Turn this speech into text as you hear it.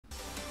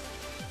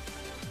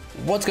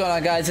What's going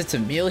on, guys? It's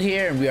Emil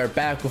here, and we are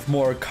back with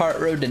more Kart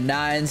Road to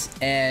 9s.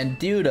 And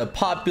due to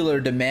popular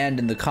demand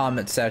in the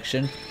comment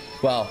section,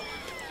 well,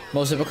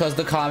 mostly because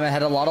the comment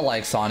had a lot of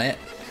likes on it,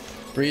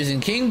 we're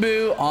using King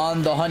Boo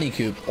on the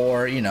Honeycoop,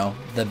 or, you know,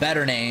 the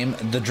better name,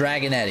 the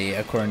Dragonetti,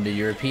 according to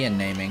European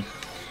naming.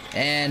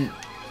 And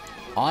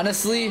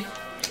honestly,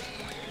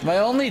 my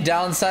only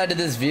downside to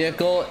this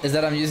vehicle is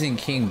that I'm using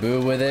King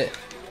Boo with it,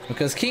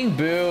 because King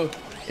Boo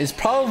is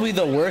probably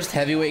the worst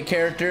heavyweight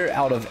character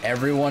out of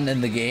everyone in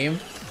the game.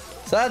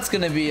 So that's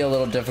going to be a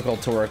little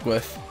difficult to work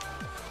with.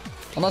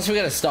 Unless we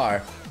get a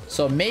star.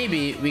 So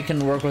maybe we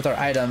can work with our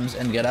items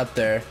and get up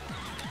there.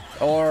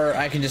 Or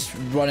I can just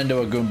run into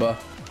a Goomba.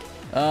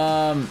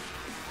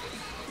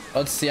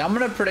 Let's see. I'm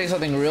going to predict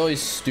something really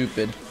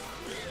stupid.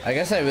 I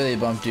guess I really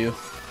bumped you.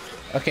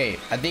 Okay,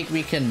 I think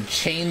we can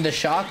chain the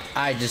shock.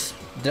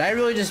 Did I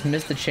really just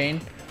miss the chain?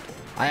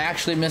 I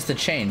actually missed the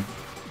chain.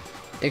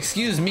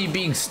 Excuse me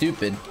being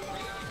stupid.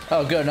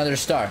 Oh, good, another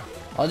star.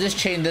 I'll just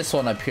chain this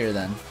one up here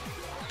then.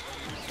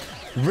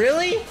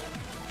 Really?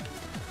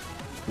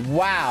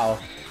 Wow.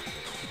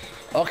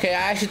 Okay,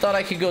 I actually thought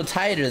I could go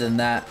tighter than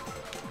that.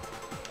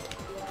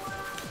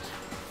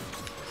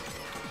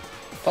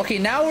 Okay,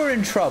 now we're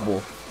in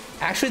trouble.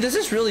 Actually, this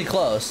is really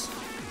close.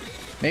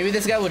 Maybe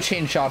this guy will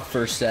chain shock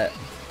first set.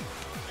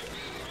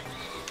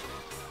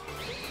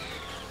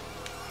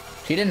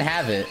 He didn't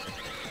have it.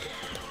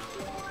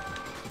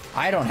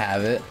 I don't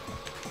have it.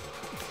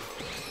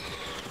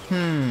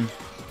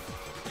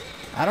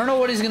 I don't know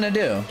what he's gonna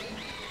do.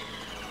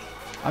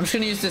 I'm just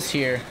gonna use this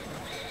here.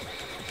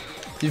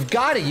 You've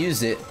got to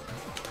use it.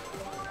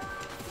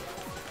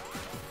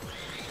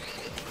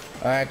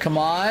 Alright, come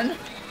on.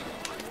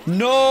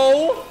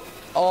 No!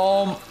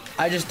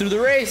 I just threw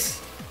the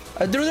race.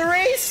 I threw the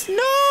race!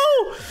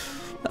 No!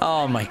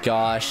 Oh my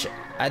gosh.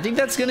 I think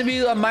that's gonna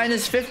be a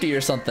minus 50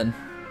 or something.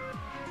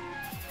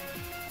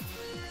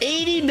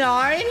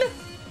 89?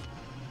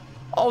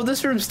 Oh,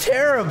 this room's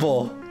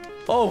terrible.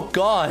 Oh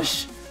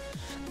gosh.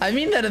 I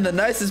mean that in the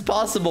nicest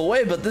possible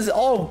way, but this,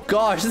 oh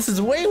gosh, this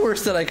is way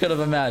worse than I could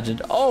have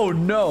imagined. Oh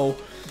no.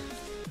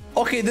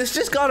 Okay, this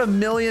just got a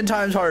million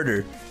times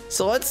harder.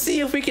 So let's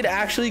see if we can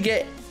actually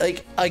get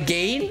like a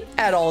gain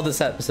at all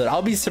this episode.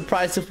 I'll be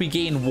surprised if we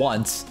gain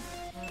once.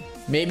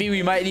 Maybe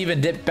we might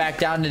even dip back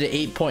down into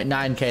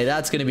 8.9k.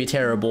 That's gonna be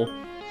terrible.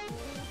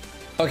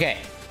 Okay,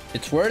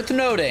 it's worth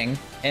noting,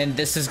 and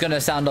this is gonna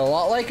sound a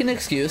lot like an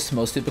excuse,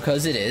 mostly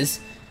because it is.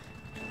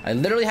 I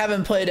literally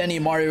haven't played any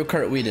Mario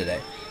Kart Wii today.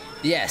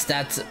 Yes,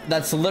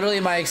 that's literally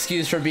my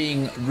excuse for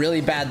being really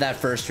bad that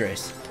first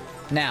race.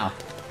 Now,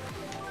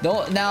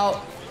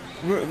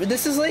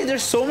 this is like,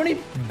 there's so many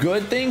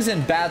good things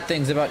and bad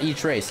things about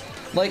each race.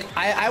 Like,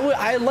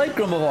 I like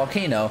Grumble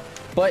Volcano,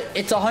 but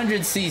it's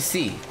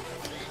 100cc.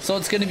 So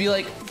it's gonna be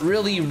like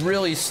really,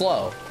 really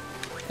slow.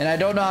 And I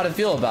don't know how to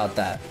feel about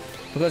that,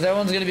 because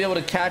everyone's gonna be able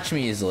to catch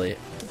me easily.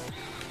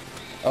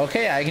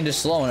 Okay, I can just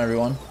slow on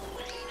everyone.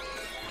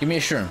 Give me a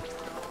shroom.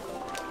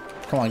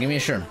 Come on, give me a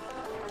shroom.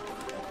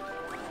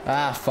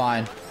 Ah,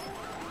 fine.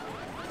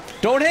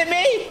 Don't hit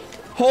me!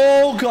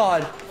 Oh,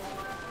 God.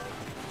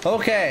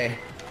 Okay.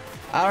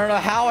 I don't know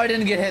how I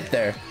didn't get hit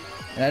there.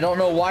 And I don't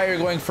know why you're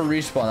going for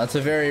respawn. That's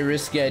a very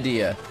risky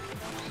idea.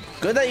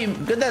 Good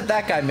that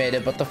that guy made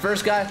it, but the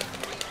first guy...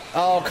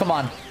 Oh, come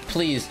on.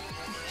 Please.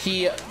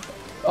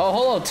 Oh,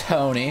 hello,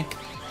 Tony.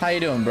 How you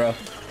doing, bro?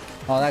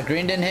 Oh, that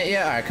green didn't hit you?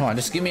 Alright, come on.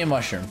 Just give me a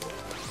mushroom.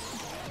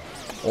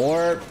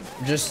 Or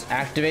just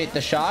activate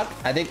the shock.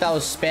 I think that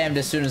was spammed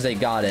as soon as they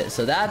got it.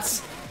 So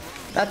that's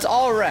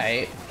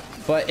alright.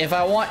 But if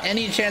I want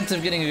any chance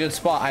of getting a good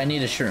spot, I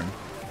need a shroom.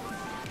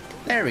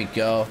 There we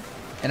go.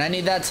 And I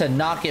need that to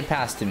not get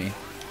past to me.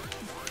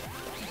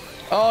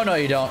 Oh, no,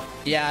 you don't.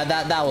 Yeah,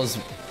 that was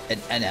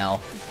an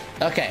L.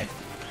 Okay.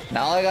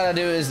 Now all I gotta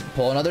do is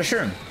pull another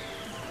shroom.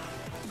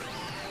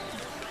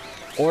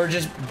 Or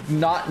just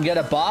not get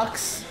a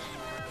box.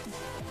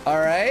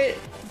 Alright.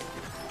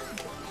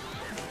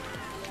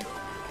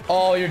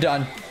 Oh, you're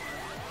done.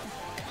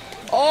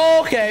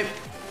 Okay.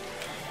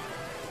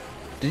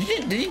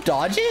 Did he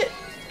dodge it?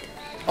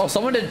 Oh,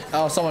 someone did.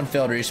 Oh, someone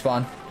failed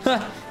respawn.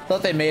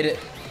 Thought they made it.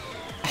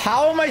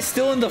 How am I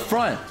still in the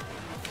front?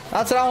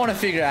 That's what I want to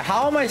figure out.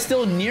 How am I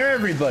still near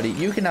everybody?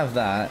 You can have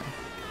that.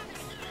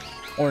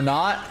 Or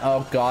not.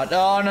 Oh, God.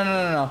 Oh,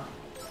 no.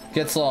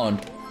 Get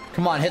slowed.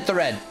 Come on, hit the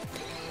red.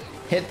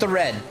 Hit the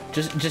red.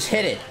 Just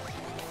hit it.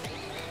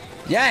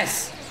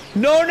 Yes.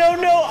 No.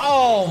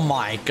 Oh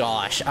my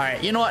gosh. All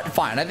right, you know what?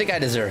 Fine. I think I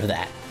deserve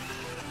that.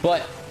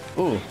 But,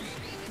 ooh.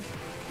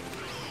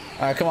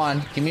 All right, come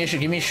on. Give me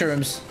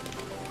shrooms.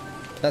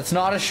 That's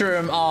not a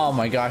shroom. Oh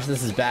my gosh,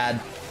 this is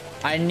bad.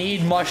 I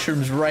need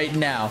mushrooms right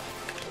now.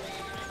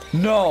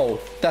 No,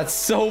 that's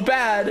so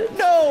bad.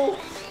 No,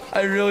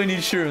 I really need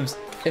shrooms.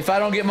 If I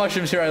don't get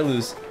mushrooms here, I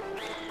lose.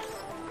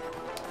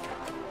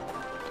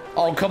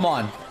 Oh, come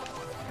on.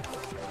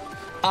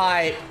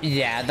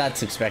 Yeah,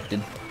 that's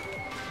expected.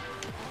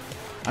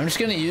 I'm just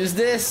gonna use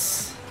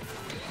this.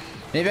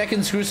 Maybe I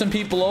can screw some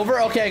people over.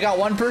 Okay, I got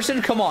one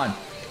person. Come on.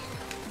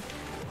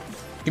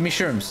 Give me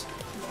shrooms.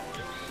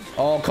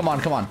 Oh, come on,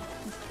 come on.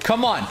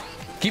 Come on.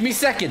 Give me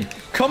second.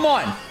 Come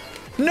on.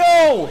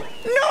 No!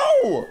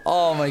 No!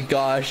 Oh my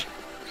gosh.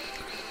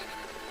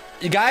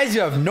 You guys,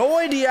 you have no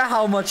idea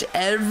how much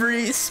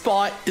every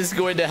spot is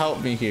going to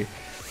help me here.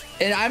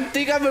 And I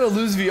think I'm going to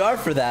lose VR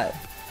for that.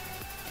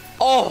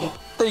 Oh,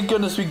 thank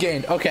goodness we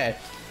gained. Okay.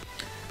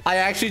 I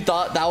actually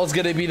thought that was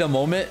going to be the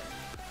moment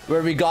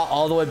where we got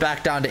all the way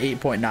back down to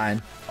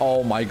 8.9.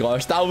 Oh my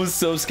gosh, that was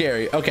so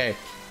scary. Okay.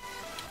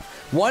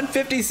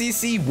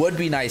 150cc would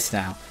be nice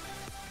now.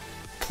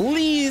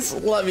 Please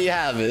let me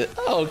have it.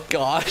 Oh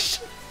gosh.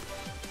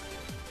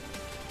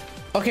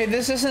 Okay,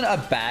 this isn't a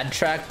bad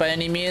track by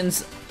any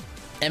means.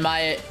 Am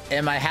I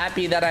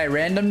happy that I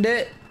randomed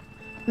it?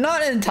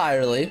 Not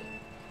entirely.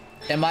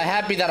 Am I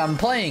happy that I'm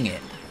playing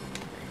it?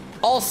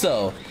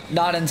 Also,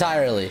 not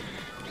entirely.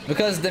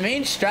 Because the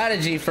main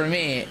strategy for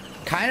me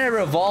kind of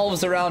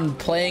revolves around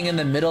playing in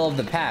the middle of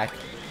the pack.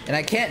 And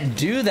I can't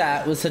do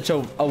that with such a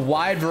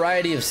wide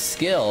variety of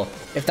skill,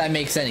 if that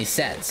makes any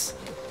sense.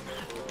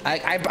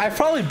 I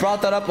probably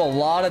brought that up a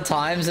lot of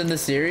times in the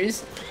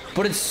series,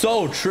 but it's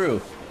so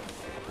true.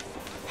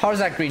 How does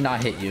that green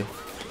not hit you?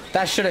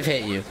 That should have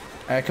hit you.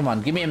 All right, come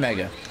on, give me a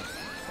mega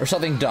or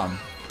something dumb.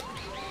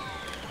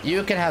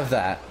 You can have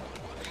that.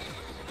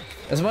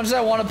 As much as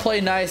I want to play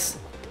nice,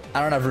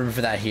 I don't have room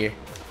for that here.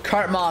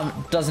 Kart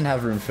Mom doesn't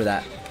have room for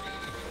that.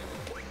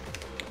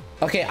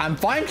 Okay, I'm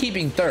fine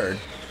keeping third.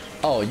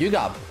 Oh, you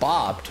got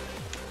bobbed.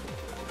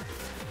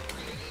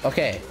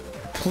 Okay,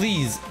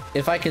 please,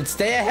 if I can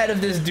stay ahead of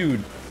this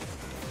dude,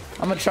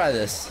 I'm gonna try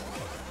this.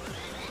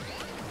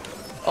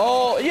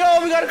 Oh,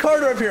 yo, we got a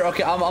car up here.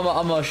 Okay, I'm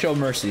gonna show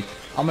mercy.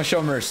 I'm gonna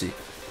show mercy.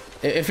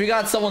 If we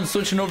got someone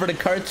switching over to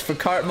carts for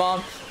Kart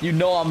Mom, you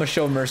know I'm gonna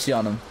show mercy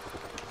on him.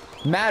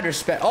 Mad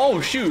respect. Oh,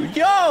 shoot.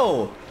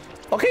 Yo!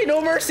 Okay,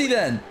 no mercy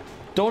then.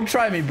 Don't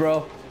try me,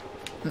 bro.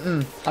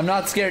 I'm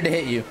not scared to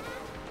hit you.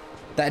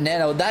 That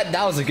nano, that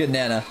was a good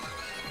nana.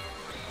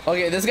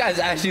 Okay, this guy's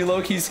actually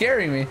low-key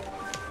scaring me.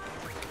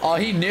 Oh,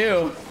 he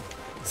knew.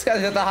 This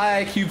guy's got the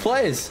high IQ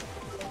plays.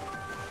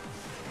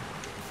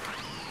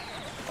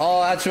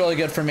 Oh, that's really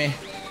good for me.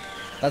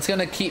 That's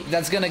gonna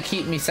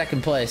keep me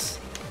second place.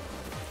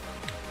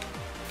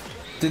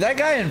 Dude, that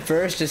guy in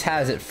first just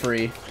has it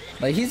free.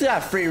 Like, he's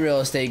got free real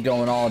estate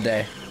going all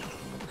day.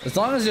 As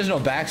long as there's no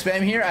back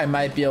spam here, I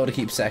might be able to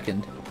keep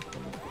second.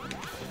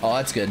 Oh,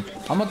 that's good.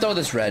 I'm gonna throw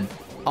this red.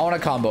 I want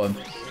to combo him.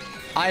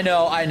 I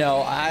know.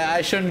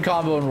 I shouldn't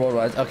combo in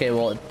worldwide. Okay,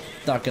 well,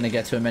 it's not gonna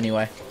get to him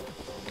anyway.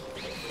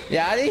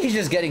 Yeah, I think he's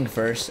just getting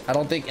first. I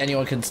don't think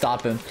anyone can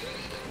stop him.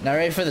 Now,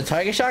 ready for the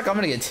target shock? I'm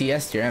gonna get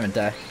TS'd here, haven't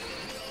I?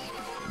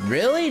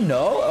 Really?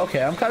 No?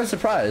 Okay, I'm kind of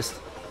surprised.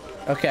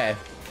 Okay.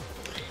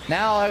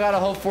 Now, all I gotta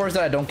hope for is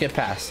that I don't get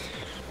passed.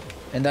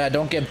 And that I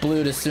don't get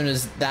blued as soon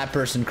as that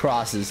person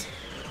crosses.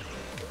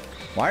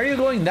 Why are you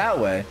going that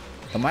way?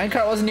 The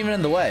minecart wasn't even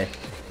in the way.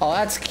 Oh,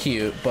 that's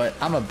cute, but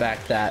I'm gonna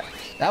back that.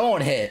 That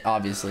won't hit,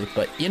 obviously,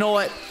 but you know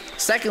what?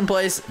 Second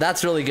place,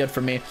 that's really good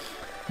for me.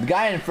 The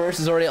guy in first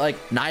is already at like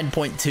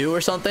 9.2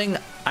 or something.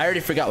 I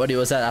already forgot what he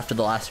was at after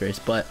the last race,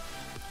 but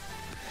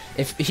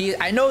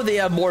I know they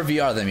have more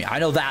VR than me. I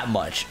know that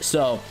much.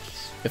 So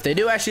if they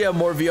do actually have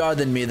more VR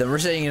than me, then we're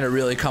sitting in a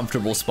really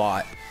comfortable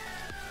spot.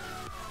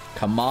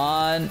 Come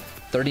on,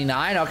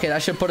 39. Okay,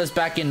 that should put us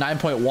back in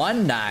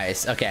 9.1.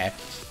 Nice. Okay.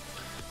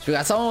 So we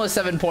got someone with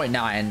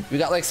 7.9. We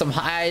got like some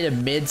high to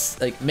mids,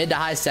 like mid to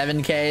high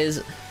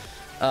 7Ks.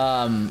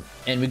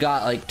 And we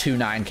got like 2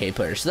 9K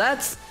players. So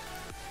that's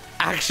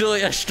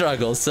actually a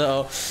struggle.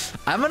 So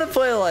I'm gonna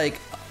play like,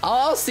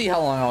 I'll see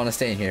how long I want to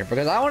stay in here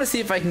because I want to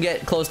see if I can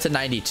get close to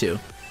 92.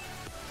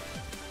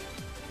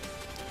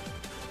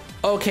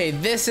 Okay,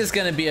 this is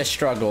gonna be a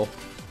struggle.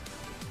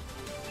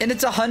 And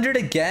it's 100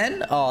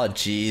 again? Oh,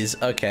 geez.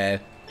 Okay.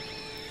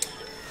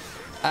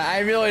 I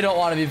really don't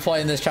want to be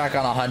playing this track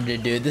on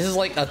 100, dude. This is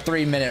like a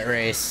 3-minute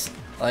race.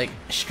 Like,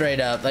 straight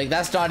up. Like,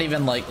 that's not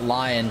even, like,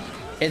 lying.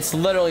 It's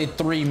literally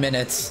 3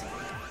 minutes.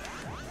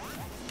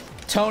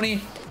 Tony,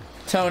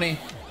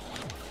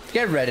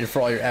 get ready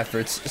for all your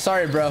efforts.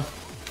 Sorry, bro.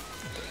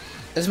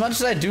 As much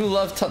as I do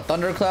love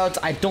Thunderclouds,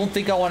 I don't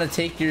think I want to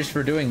take yours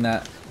for doing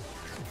that.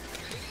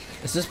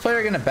 Is this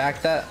player going to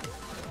back that?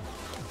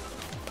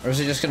 Or is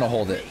he just going to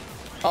hold it?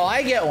 Oh,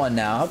 I get one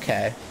now.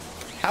 Okay.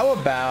 How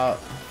about...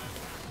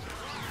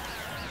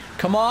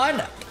 Come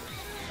on.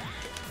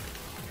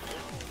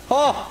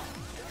 Oh.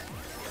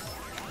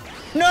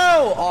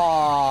 No.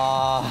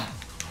 Aw.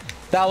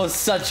 That was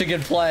such a good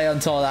play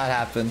until that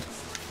happened.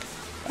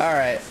 All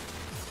right.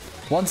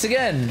 Once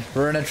again,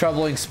 we're in a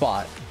troubling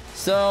spot.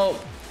 So,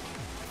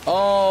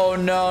 oh,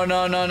 no.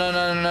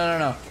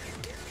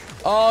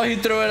 Oh, he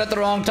threw it at the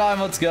wrong time.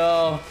 Let's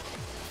go.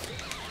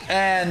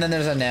 And then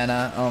there's a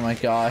Nana. Oh my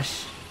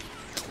gosh.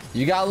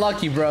 You got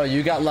lucky, bro.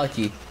 You got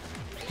lucky.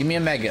 Give me a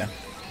mega.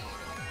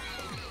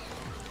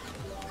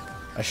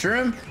 A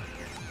shroom?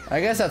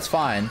 I guess that's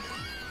fine.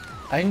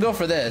 I can go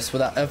for this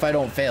without if I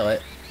don't fail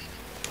it.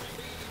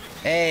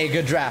 Hey,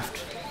 good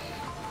draft.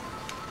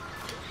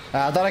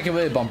 I thought I could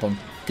really bump him.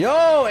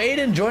 Yo,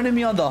 Aiden joining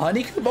me on the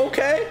honeycomb.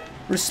 Okay,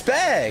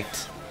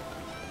 respect.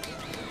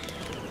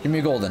 Give me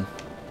a golden.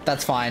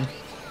 That's fine.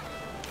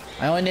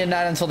 I only need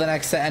that until the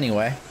next set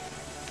anyway.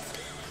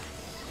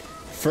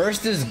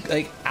 First is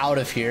like out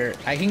of here.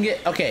 I can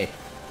get, okay.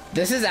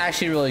 This is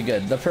actually really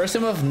good. The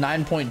person with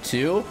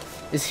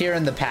 9.2 is here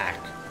in the pack.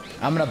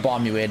 I'm gonna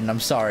bomb you, Aiden. I'm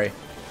sorry.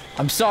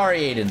 I'm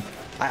sorry, Aiden.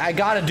 I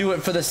gotta do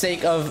it for the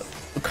sake of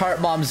Kart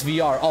Mom's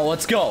VR. Oh,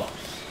 let's go.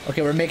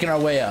 Okay, we're making our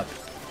way up.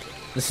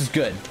 This is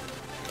good.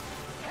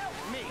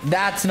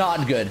 That's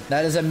not good.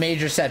 That is a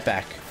major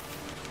setback.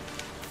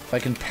 If I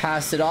can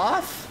pass it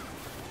off.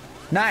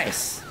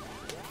 Nice.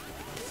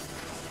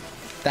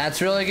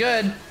 That's really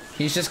good.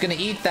 He's just gonna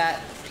eat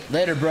that.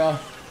 Later, bro.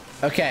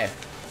 Okay.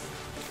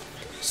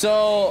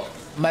 So,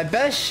 my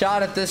best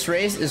shot at this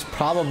race is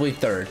probably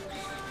third.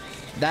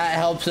 That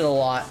helps it a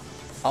lot.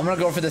 I'm gonna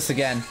go for this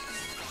again.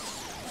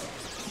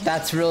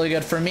 That's really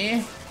good for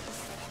me.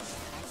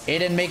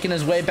 Aiden making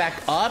his way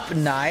back up.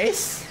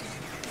 Nice.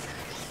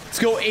 Let's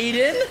go,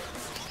 Aiden.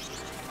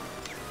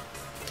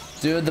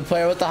 Dude, the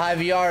player with the high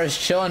VR is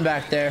chilling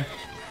back there.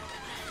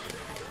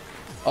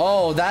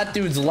 Oh, that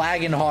dude's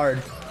lagging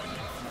hard.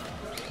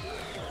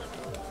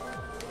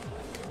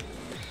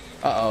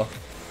 Uh-oh.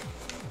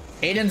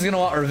 Aiden's gonna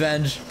want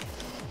revenge.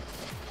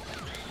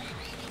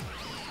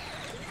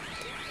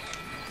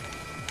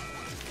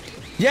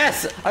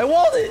 Yes! I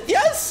walled it!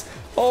 Yes!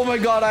 Oh my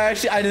god, I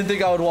didn't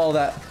think I would wall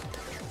that.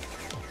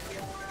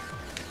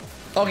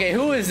 Okay,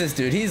 who is this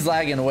dude? He's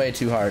lagging way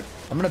too hard.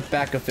 I'm gonna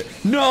back up it.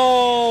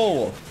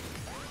 No!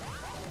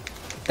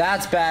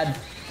 That's bad.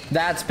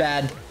 That's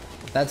bad.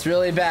 That's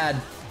really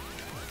bad.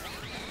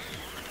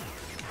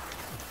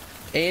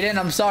 Aiden,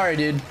 I'm sorry,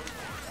 dude.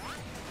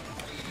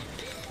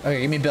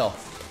 Okay, give me Bill.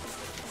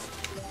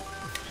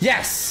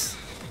 Yes!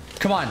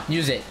 Come on,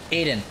 use it.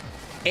 Aiden.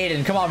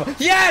 Aiden, come on.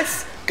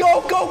 Yes!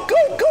 Go, go,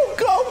 go, go,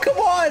 go! Come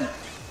on!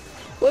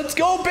 Let's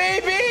go,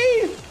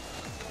 baby!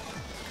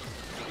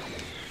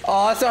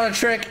 Oh, that's not a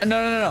trick. No,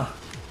 no, no, no.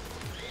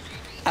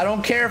 I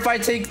don't care if I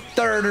take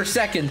third or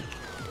second.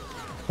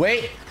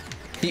 Wait.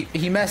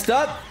 He messed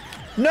up?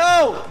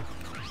 No!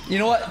 You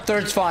know what?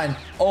 Third's fine.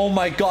 Oh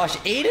my gosh.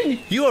 Aiden,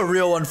 you a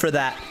real one for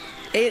that.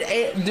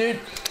 Aiden, dude,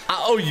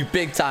 I owe you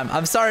big time.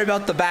 I'm sorry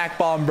about the back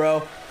bomb,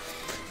 bro.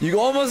 You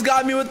almost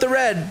got me with the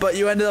red, but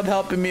you ended up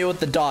helping me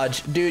with the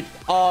dodge. Dude,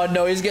 oh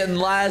no, he's getting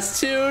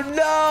last two.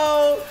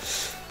 No!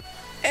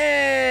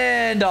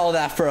 And all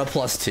that for a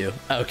 +2.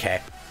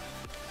 Okay.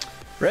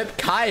 Rip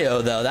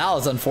Kaio, though. That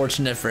was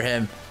unfortunate for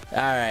him. All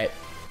right.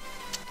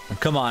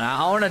 Come on.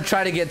 I want to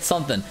try to get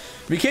something.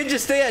 We can't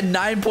just stay at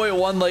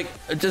 9.1, like,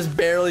 just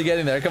barely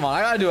getting there. Come on.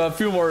 I got to do a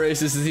few more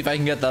races to see if I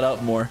can get that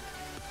up more.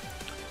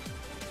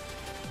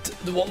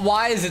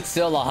 Why is it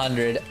still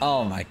 100?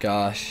 Oh, my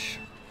gosh.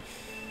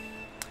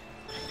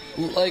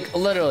 Like,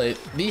 literally,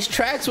 these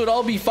tracks would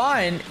all be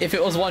fine if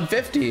it was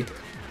 150,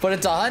 but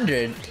it's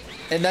 100,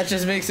 and that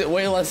just makes it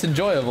way less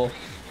enjoyable.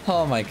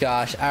 Oh, my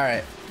gosh. All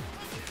right.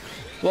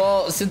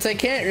 Well, since I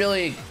can't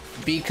really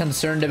be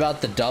concerned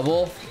about the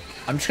double,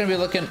 I'm just gonna be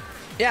looking,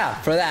 yeah,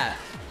 for that.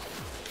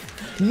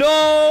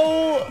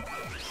 No!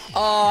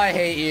 Oh, I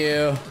hate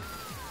you.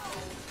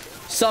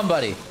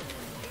 Somebody.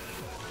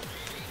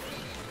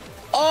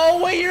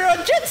 Oh, wait, you're a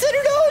Jet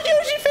Setter, no,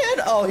 Yoshi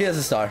fan. Oh, he has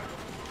a star.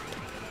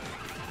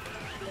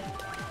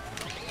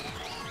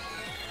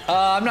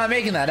 I'm not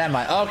making that, am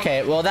I?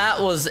 Okay, well, that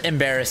was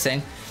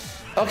embarrassing.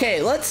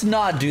 Okay, let's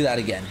not do that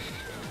again.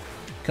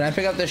 Can I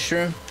pick up this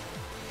shroom?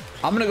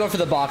 I'm gonna go for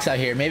the box out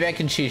here. Maybe I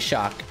can cheese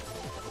shock.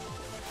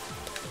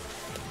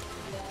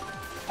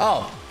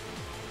 Oh.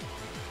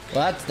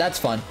 Well, that's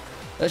fun.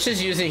 Let's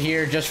just use it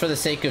here just for the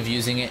sake of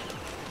using it.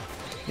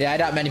 Yeah, I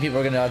doubt many people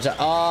are gonna dodge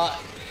that.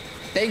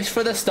 Thanks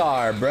for the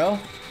star, bro.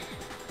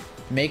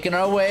 Making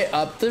our way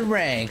up the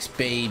ranks,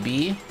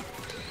 baby.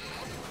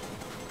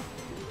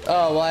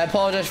 Oh, well, I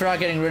apologize for not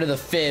getting rid of the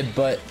fib,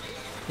 but,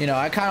 you know,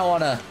 I kind of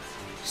want to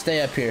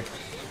stay up here.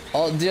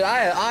 Oh, dude,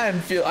 I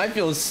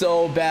feel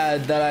so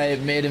bad that I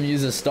made him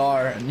use a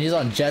star, and he's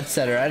on Jet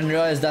Setter. I didn't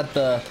realize that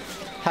the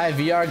high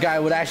VR guy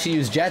would actually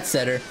use Jet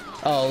Setter.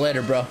 Oh,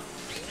 later, bro.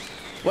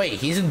 Wait,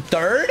 he's in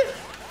third?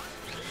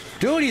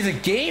 Dude, he's a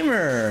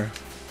gamer.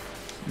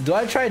 Do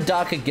I try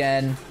Doc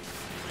again?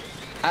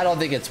 I don't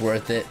think it's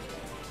worth it.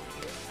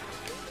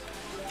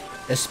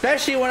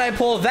 Especially when I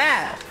pull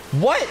that.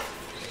 What?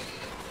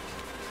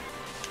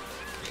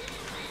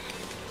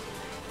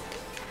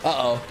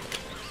 Uh-oh.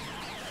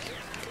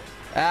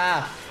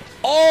 Ah.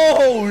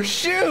 Oh,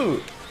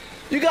 shoot.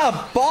 You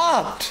got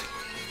bopped.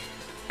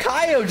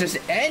 Kaio just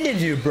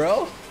ended you,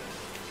 bro.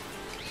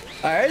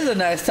 Alright, that's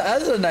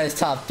a nice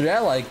top 3. I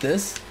like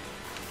this.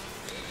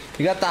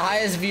 You got the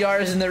highest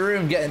VRs in the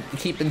room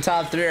keeping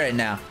top 3 right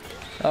now.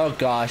 Oh,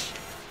 gosh.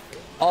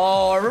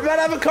 Oh, we're about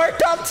to have a kart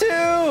top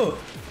 2.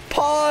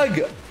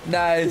 Pog.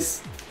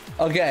 Nice.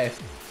 Okay.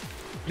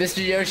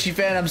 Mr. Yoshi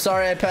fan, I'm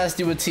sorry I passed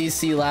you with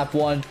TC lap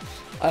 1.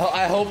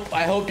 I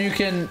hope you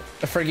can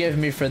forgive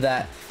me for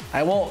that.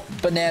 I won't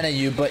banana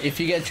you, but if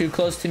you get too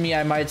close to me,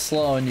 I might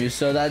slow on you.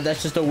 So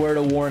that's just a word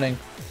of warning.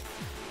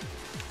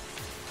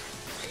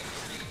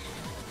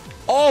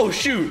 Oh,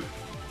 shoot.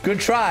 Good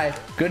try.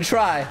 Good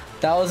try.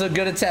 That was a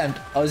good attempt.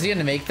 Oh, is he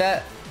gonna make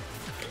that?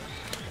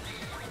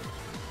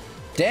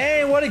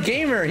 Dang, what a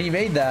gamer. He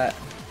made that.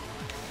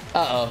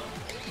 Uh-oh.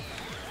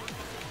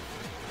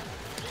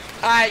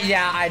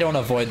 Yeah, I don't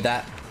avoid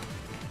that.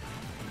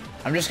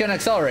 I'm just gonna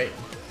accelerate.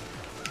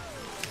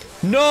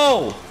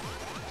 No!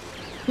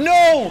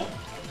 No!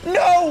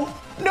 No!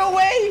 No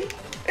way!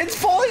 It's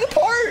falling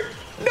apart!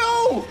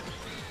 No!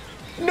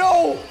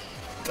 No!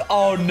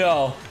 Oh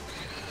no.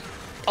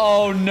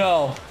 Oh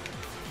no.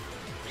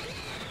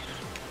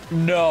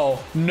 No.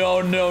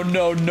 No, no,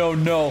 no, no,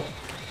 no.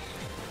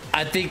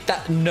 I think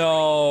that...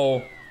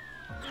 No.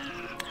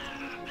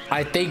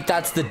 I think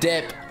that's the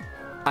dip.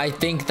 I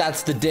think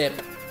that's the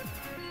dip.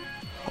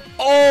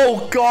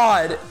 Oh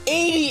god.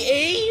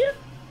 88?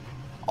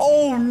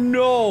 Oh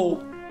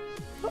no.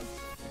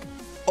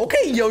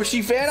 Okay,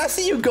 Yoshi fan, I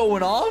see you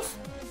going off.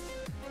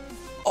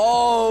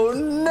 Oh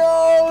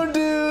no,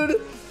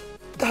 dude.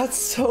 That's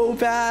so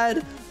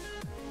bad.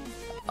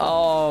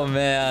 Oh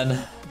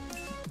man.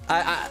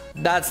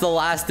 That's the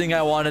last thing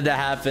I wanted to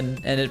happen,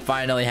 and it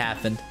finally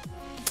happened.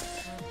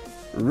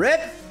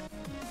 RIP.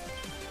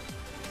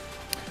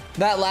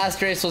 That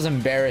last race was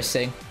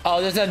embarrassing. Oh,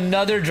 there's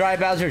another Dry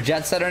Bowser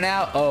Jet Setter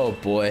now. Oh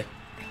boy.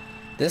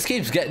 This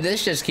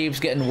just keeps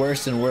getting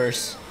worse and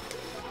worse.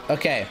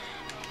 Okay.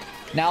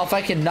 Now if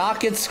I can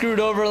not get screwed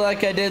over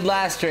like I did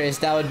last race,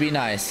 that would be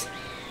nice.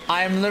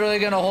 I'm literally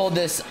gonna hold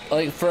this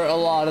like for a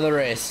lot of the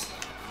race.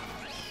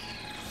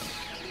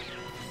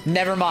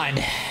 Never mind.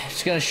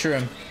 Just gonna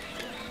shroom.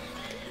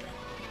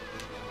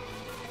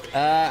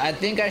 I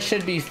think I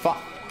should be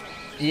fine.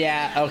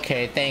 Yeah,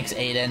 okay. Thanks,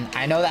 Aiden.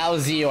 I know that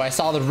was you. I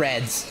saw the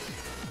reds.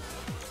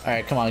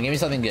 Alright, come on. Give me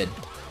something good.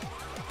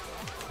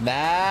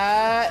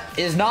 That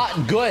is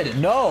not good.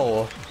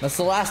 No. That's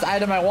the last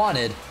item I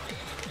wanted.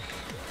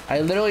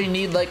 I literally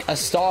need like a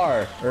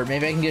star. Or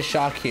maybe I can get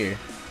shock here.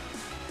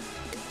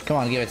 Come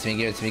on, give it to me.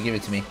 Give it to me. Give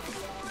it to me.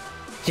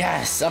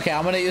 Yes. Okay,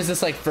 I'm going to use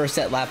this like first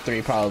at lap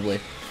 3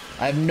 probably.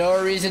 I have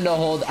no reason to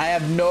hold. I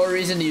have no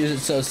reason to use it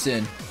so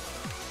soon.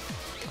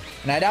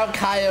 And I doubt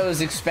Kaio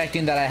is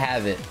expecting that I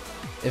have it.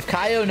 If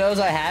Kaio knows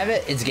I have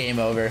it, it's game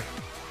over.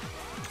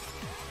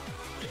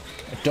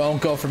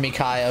 Don't go for me,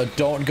 Kaio.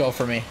 Don't go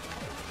for me.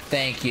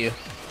 Thank you.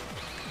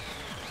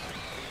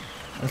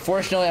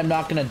 Unfortunately, I'm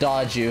not going to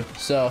dodge you.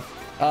 So,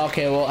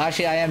 okay, well,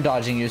 actually, I am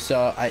dodging you.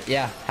 So,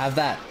 yeah, have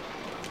that.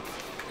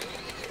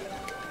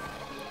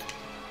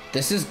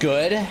 This is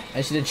good.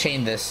 I should have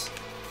chained this.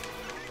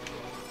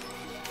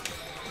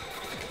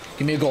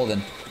 Give me a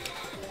golden.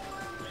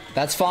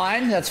 That's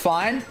fine. That's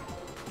fine.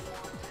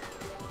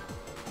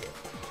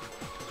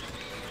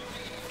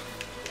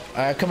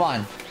 All right, come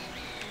on.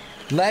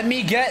 Let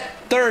me get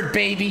third,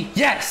 baby.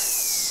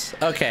 Yes.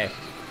 Okay.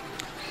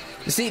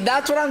 See,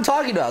 that's what I'm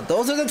talking about.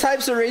 Those are the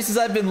types of races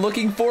I've been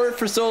looking for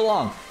so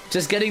long.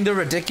 Just getting the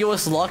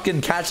ridiculous luck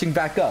and catching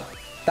back up.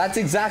 That's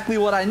exactly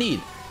what I need.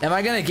 Am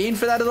I going to gain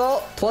for that at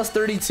all? Plus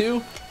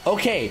 32?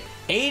 Okay.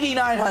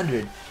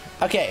 8,900.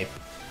 Okay.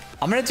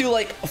 I'm going to do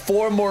like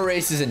 4 more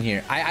races in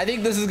here. I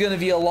think this is going to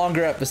be a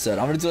longer episode.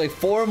 I'm going to do like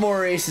 4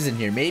 more races in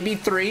here. Maybe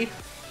 3.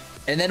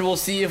 And then we'll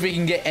see if we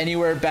can get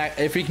anywhere back,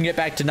 if we can get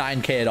back to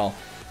 9K at all.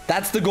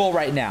 That's the goal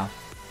right now.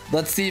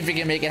 Let's see if we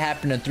can make it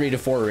happen in 3 to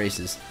 4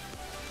 races.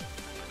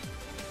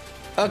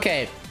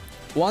 Okay.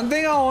 One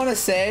thing I want to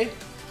say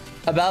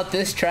about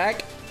this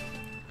track.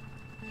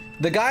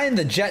 The guy in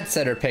the Jet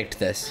Setter picked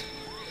this.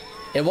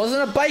 It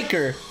wasn't a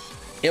biker.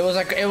 It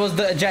was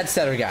the Jet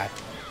Setter guy.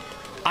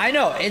 I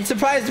know. It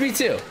surprised me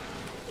too.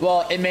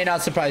 Well, it may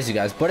not surprise you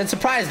guys, but it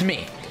surprised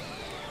me.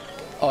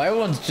 Oh,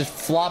 everyone's just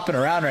flopping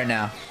around right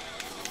now.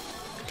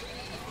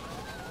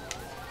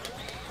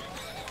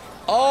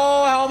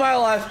 Oh, how am I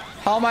alive?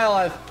 How am I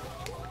alive?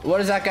 What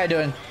is that guy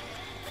doing?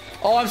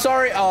 Oh, I'm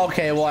sorry. Oh,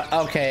 okay. What?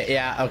 Okay.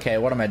 Yeah. Okay.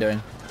 What am I doing?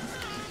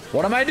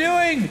 What am I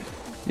doing?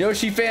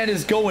 Yoshi fan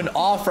is going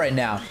off right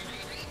now.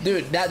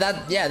 Dude,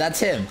 yeah, that's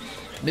him.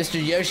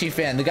 Mr. Yoshi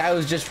fan. The guy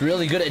who's just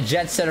really good at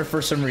Jet Setter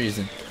for some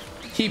reason.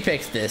 He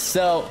picked this.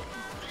 So,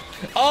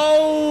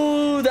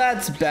 oh,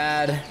 that's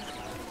bad.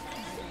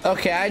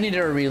 Okay, I need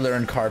to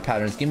relearn car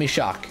patterns. Give me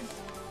shock.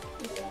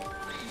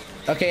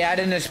 Okay, I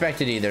didn't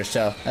expect it either,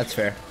 so that's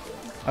fair.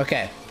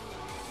 Okay.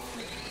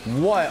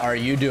 What are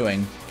you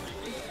doing?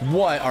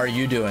 What are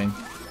you doing?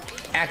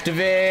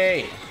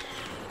 Activate!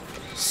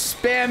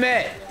 Spam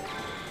it!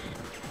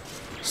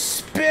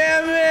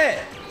 Spam it!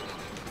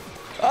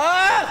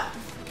 Ah!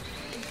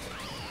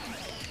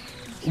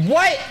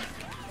 What?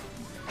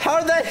 How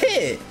did that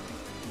hit?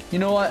 You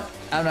know what?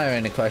 I'm not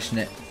even gonna question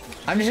it.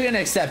 I'm just gonna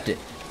accept it.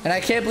 And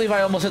I can't believe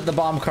I almost hit the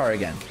bomb car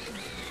again.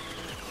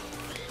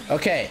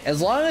 Okay,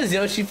 as long as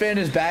Yoshi fan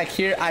is back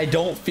here, I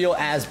don't feel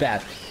as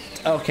bad.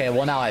 Okay,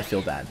 well now I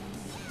feel bad.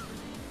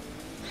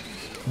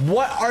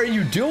 What are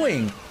you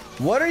doing?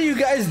 What are you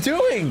guys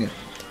doing?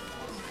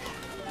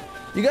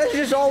 You guys are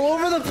just all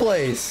over the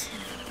place.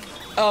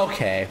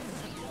 Okay.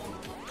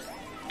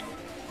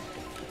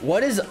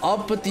 What is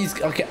up with these?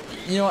 Okay,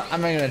 you know what?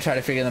 I'm not gonna try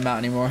to figure them out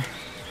anymore.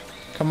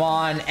 Come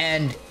on,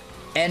 end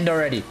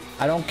already.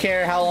 I don't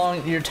care how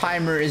long your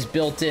timer is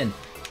built in.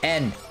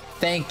 End.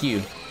 Thank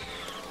you.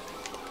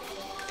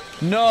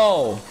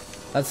 No.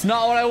 That's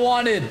not what I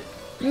wanted.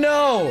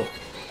 No.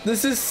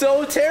 This is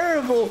so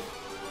terrible.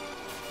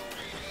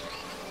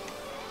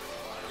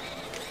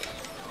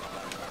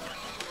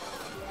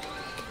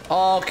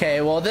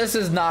 Okay, well, this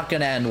is not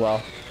gonna end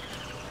well.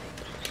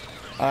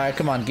 Alright,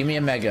 come on, give me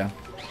a mega.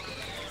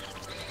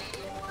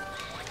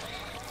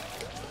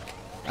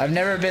 I've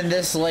never been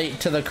this late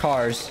to the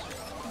cars.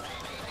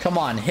 Come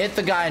on, hit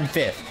the guy in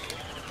 5th.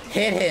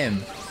 Hit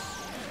him.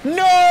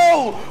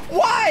 No!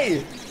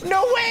 Why?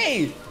 No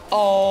way!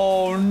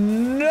 Oh,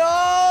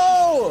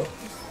 no!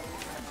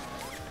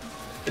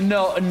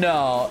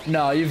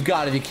 No, you've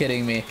got to be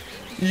kidding me.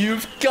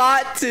 You've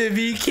got to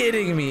be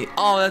kidding me.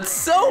 Oh, that's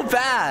so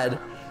bad.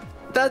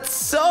 That's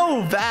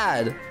so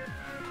bad.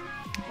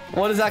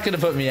 What is that going to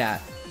put me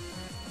at?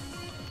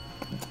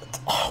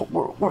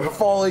 Oh, we're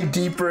falling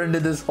deeper into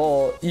this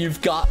hole.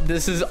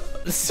 This is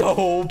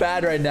so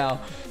bad right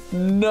now.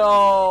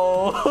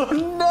 No,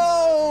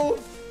 no.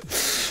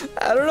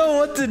 I don't know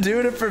what to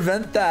do to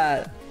prevent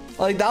that.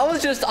 Like, that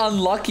was just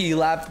unlucky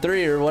lap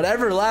 3 or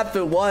whatever lap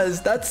it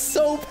was. That's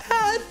so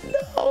bad.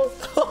 No.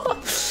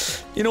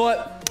 You know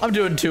what? I'm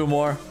doing 2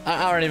 more.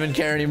 I don't even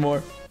care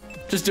anymore.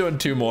 Just doing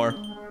 2 more.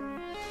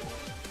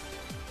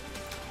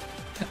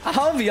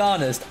 I'll be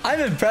honest, I'm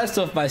impressed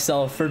with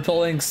myself for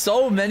pulling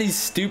so many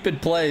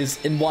stupid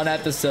plays in one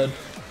episode.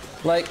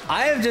 Like,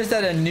 I'm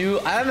at a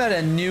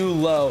new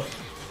low.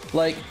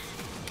 Like,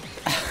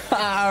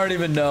 I don't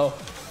even know.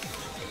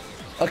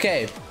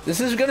 Okay,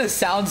 this is gonna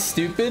sound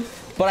stupid,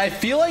 but I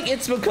feel like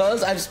it's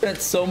because I've spent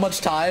so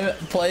much time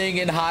playing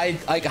in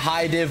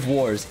high div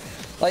wars.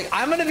 Like,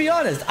 I'm gonna be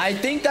honest, I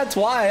think that's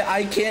why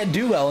I can't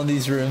do well in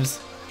these rooms.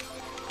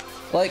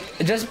 Like,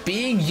 just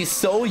being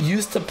so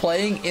used to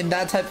playing in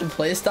that type of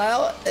play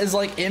style is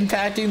like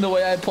impacting the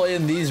way I play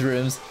in these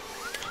rooms.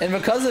 And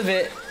because of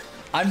it,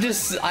 I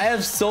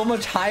have so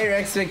much higher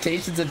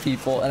expectations of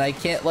people, and I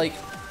can't like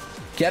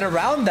get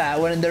around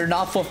that when they're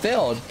not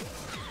fulfilled.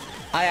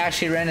 I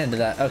actually ran into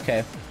that.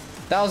 Okay.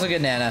 That was a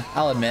good nana,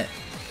 I'll admit.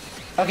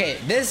 Okay,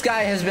 this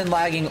guy has been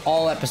lagging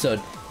all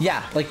episode.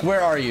 Yeah, like,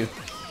 where are you?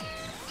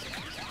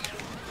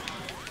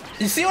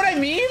 You see what I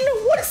mean?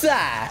 What is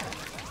that?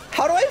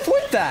 How do I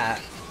avoid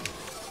that?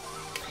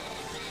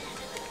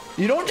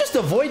 You don't just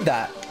avoid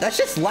that. That's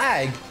just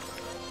lag.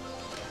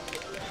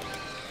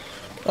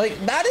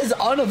 Like, that is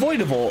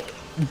unavoidable.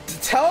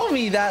 Tell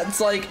me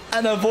that's like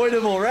an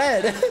avoidable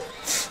red.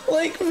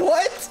 Like,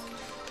 what?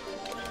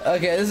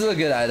 Okay, this is a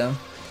good item.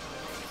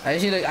 I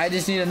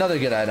just need another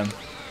good item.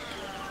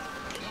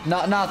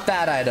 Not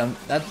that item.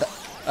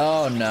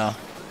 Oh no.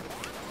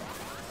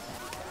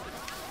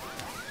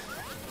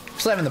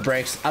 Slamming the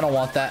brakes. I don't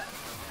want that.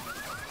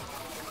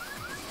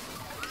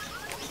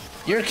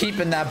 You're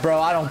keeping that, bro.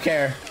 I don't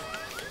care.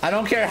 I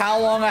don't care how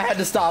long I had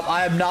to stop.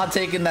 I am not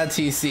taking that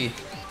TC.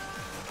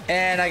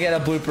 And I get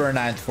a blooper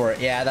 9th for it.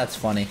 Yeah, that's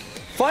funny.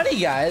 Funny,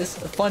 guys.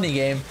 Funny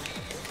game.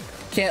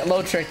 Can't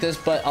low trick this,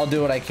 but I'll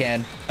do what I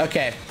can.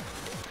 Okay.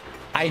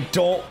 I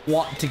don't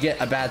want to get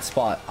a bad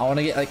spot. I want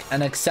to get like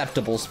an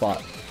acceptable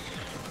spot.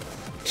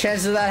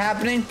 Chances of that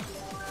happening?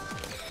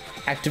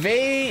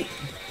 Activate.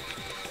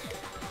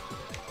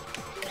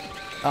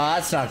 Oh,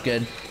 that's not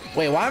good.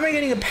 Wait, why am I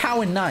getting a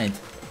POW in 9th?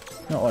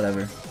 No,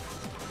 whatever.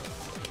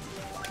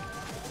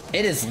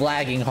 It is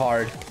lagging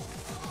hard.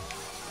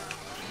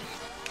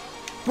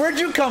 Where'd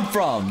you come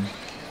from?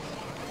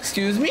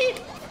 Excuse me?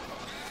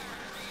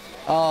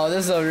 Oh,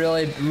 this is a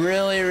really,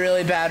 really,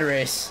 really bad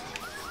race.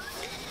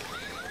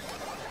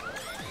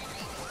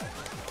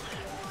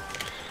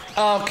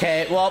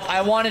 Okay, well,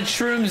 I wanted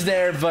shrooms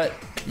there, but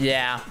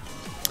yeah.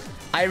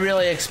 I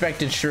really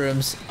expected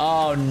shrooms.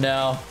 Oh,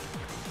 no.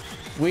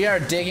 We are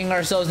digging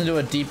ourselves into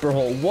a deeper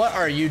hole. What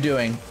are you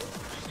doing?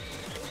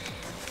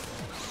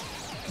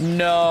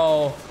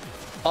 No.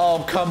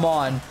 Oh, come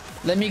on.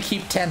 Let me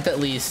keep 10th at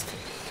least.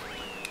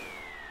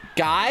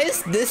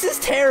 Guys, this is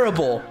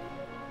terrible.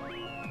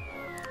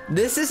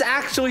 This is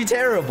actually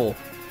terrible.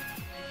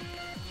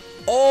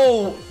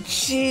 Oh,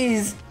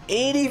 jeez.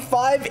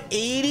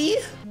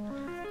 85-80?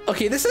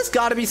 Okay, this has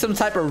got to be some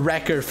type of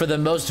record for the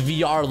most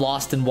VR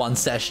lost in one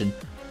session.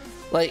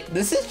 Like,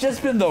 this has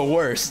just been the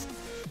worst.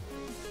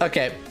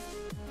 Okay.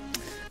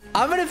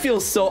 I'm gonna feel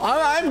so...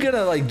 I'm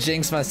gonna, like,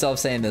 jinx myself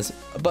saying this.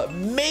 But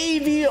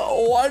maybe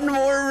one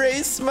more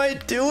race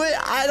might do it.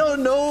 I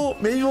don't know.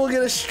 Maybe we'll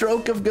get a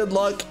stroke of good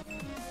luck.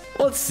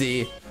 Let's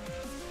see.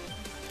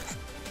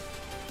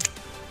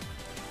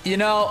 You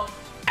know,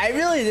 I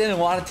really didn't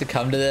want it to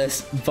come to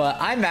this, but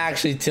I'm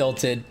actually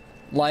tilted.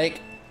 Like...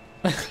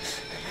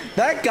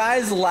 That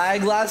guy's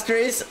lag last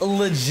race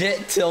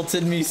legit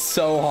tilted me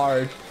so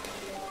hard.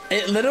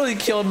 It literally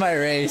killed my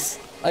race.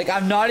 Like,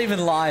 I'm not even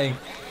lying.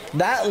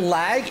 That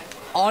lag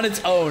on its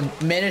own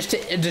managed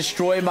to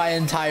destroy my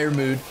entire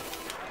mood.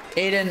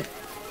 Aiden.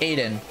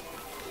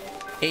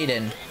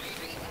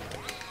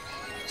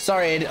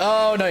 Sorry, Aiden.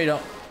 Oh, no, you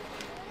don't.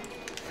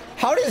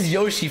 How does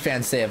Yoshi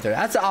fan stay up there?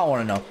 That's what I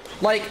want to know.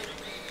 Like,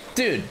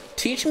 dude,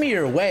 teach me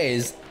your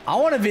ways. I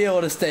want to be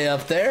able to stay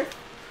up there,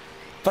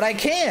 but I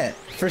can't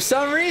for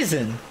some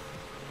reason.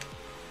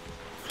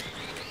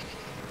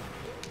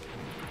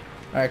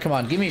 All right, come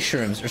on, give me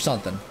shrooms or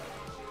something.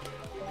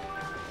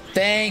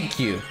 Thank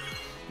you.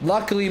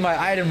 Luckily, my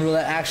item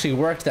roulette actually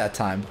worked that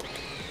time.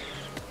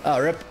 Oh,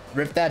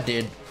 rip that,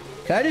 dude.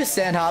 Can I do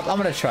sand hop? I'm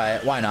gonna try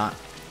it. Why not?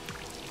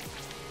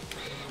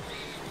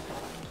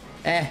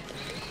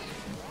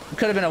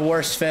 Could have been a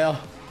worse fail.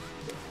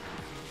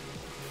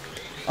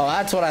 Oh,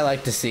 that's what I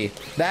like to see.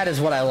 That is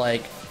what I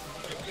like.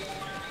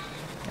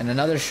 And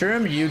another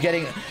shroom. You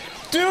getting...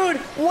 Dude,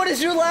 what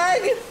is your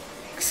lag?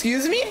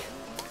 Excuse me?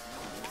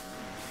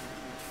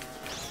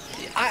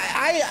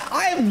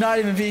 I am not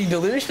even being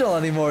delusional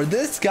anymore.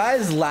 This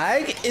guy's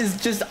lag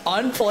is just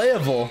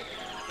unplayable.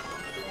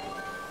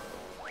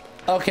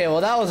 Okay,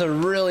 well, that was a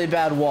really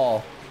bad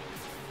wall.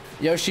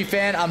 Yoshi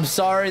fan, I'm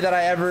sorry that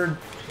I ever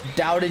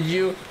doubted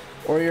you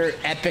or your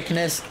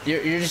epicness.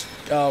 You're just...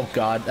 Oh,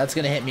 God. That's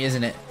going to hit me,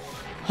 isn't it?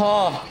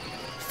 Oh,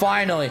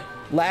 finally.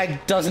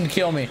 Lag doesn't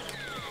kill me.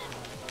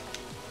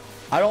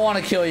 I don't want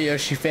to kill you,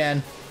 Yoshi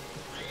fan.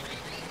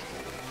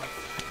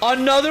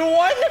 Another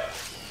one?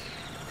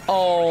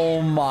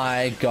 Oh,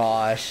 my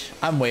gosh.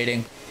 I'm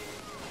waiting.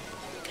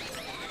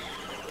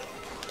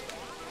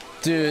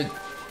 Dude.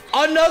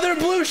 Another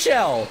blue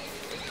shell.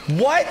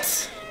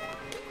 What?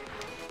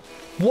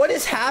 What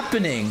is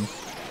happening?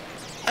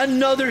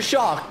 Another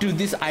shock. Dude,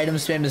 this item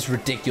spam is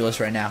ridiculous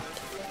right now.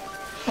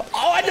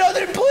 Oh,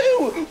 another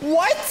blue.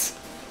 What?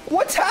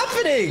 What's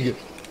happening?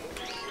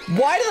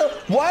 Why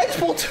did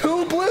pull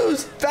two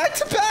blues back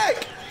to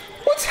back?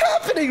 What's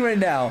happening right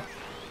now?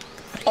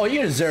 Oh,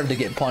 you deserve to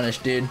get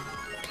punished, dude.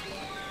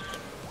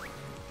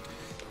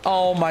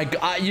 Oh my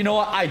God. You know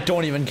what? I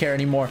don't even care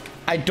anymore.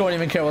 I don't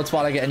even care what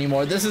spot I get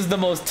anymore. This is the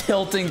most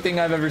tilting thing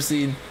I've ever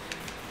seen.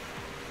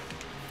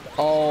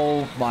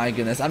 Oh my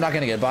goodness. I'm not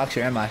gonna get a box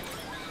here, am I?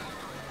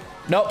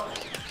 Nope.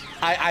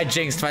 I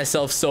jinxed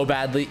myself so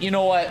badly. You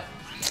know what?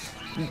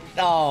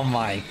 Oh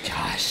my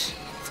gosh.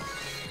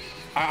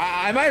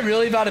 Am I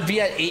really about to be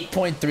at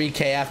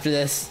 8.3k after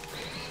this?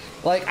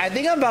 Like, I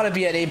think I'm about to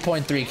be at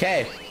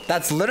 8.3k.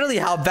 That's literally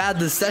how bad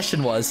this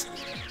session was.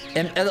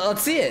 And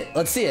let's see it.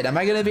 Let's see it. Am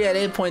I going to be at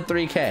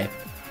 8.3k?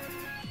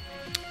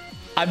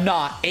 I'm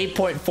not.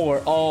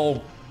 8.4.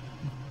 Oh,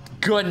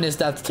 goodness,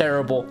 that's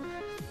terrible.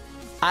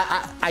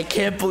 I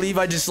can't believe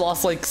I just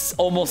lost like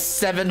almost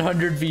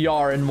 700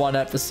 VR in one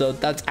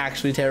episode. That's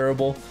actually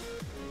terrible.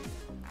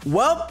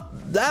 Well,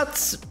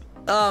 that's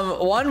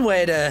one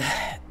way to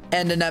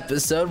end an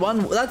episode.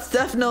 That's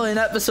definitely an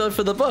episode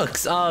for the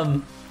books.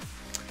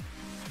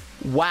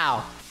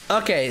 Wow.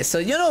 Okay, so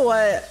you know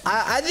what?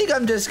 I think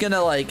I'm just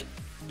gonna like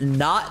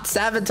not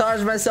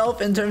sabotage myself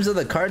in terms of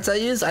the carts I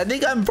use. I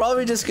think I'm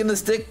probably just gonna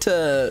stick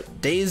to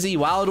Daisy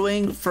Wild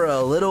Wing for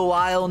a little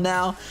while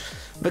now,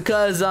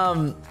 because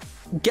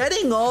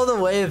getting all the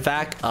way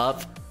back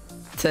up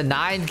to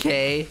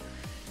 9k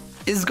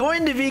is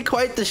going to be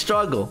quite the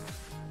struggle,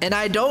 and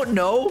I don't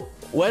know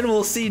when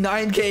we'll see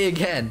 9k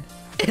again,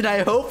 and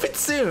I hope it's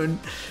soon,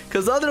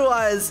 because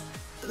otherwise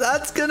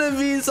that's gonna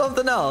be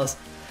something else.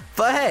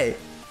 But hey,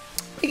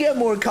 you get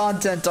more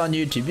content on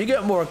YouTube, you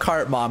get more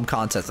Kart Mom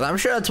content, and I'm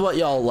sure that's what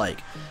y'all like.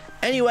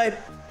 Anyway,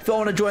 if you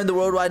want to join the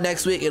Worldwide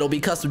next week, it'll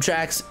be custom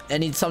tracks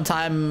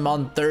sometime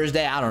on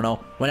Thursday, I don't know,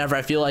 whenever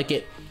I feel like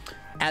it.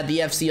 Add the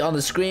FC on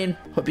the screen.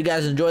 Hope you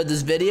guys enjoyed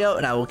this video,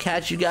 and I will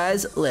catch you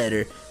guys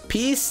later.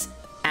 Peace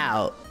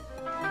out.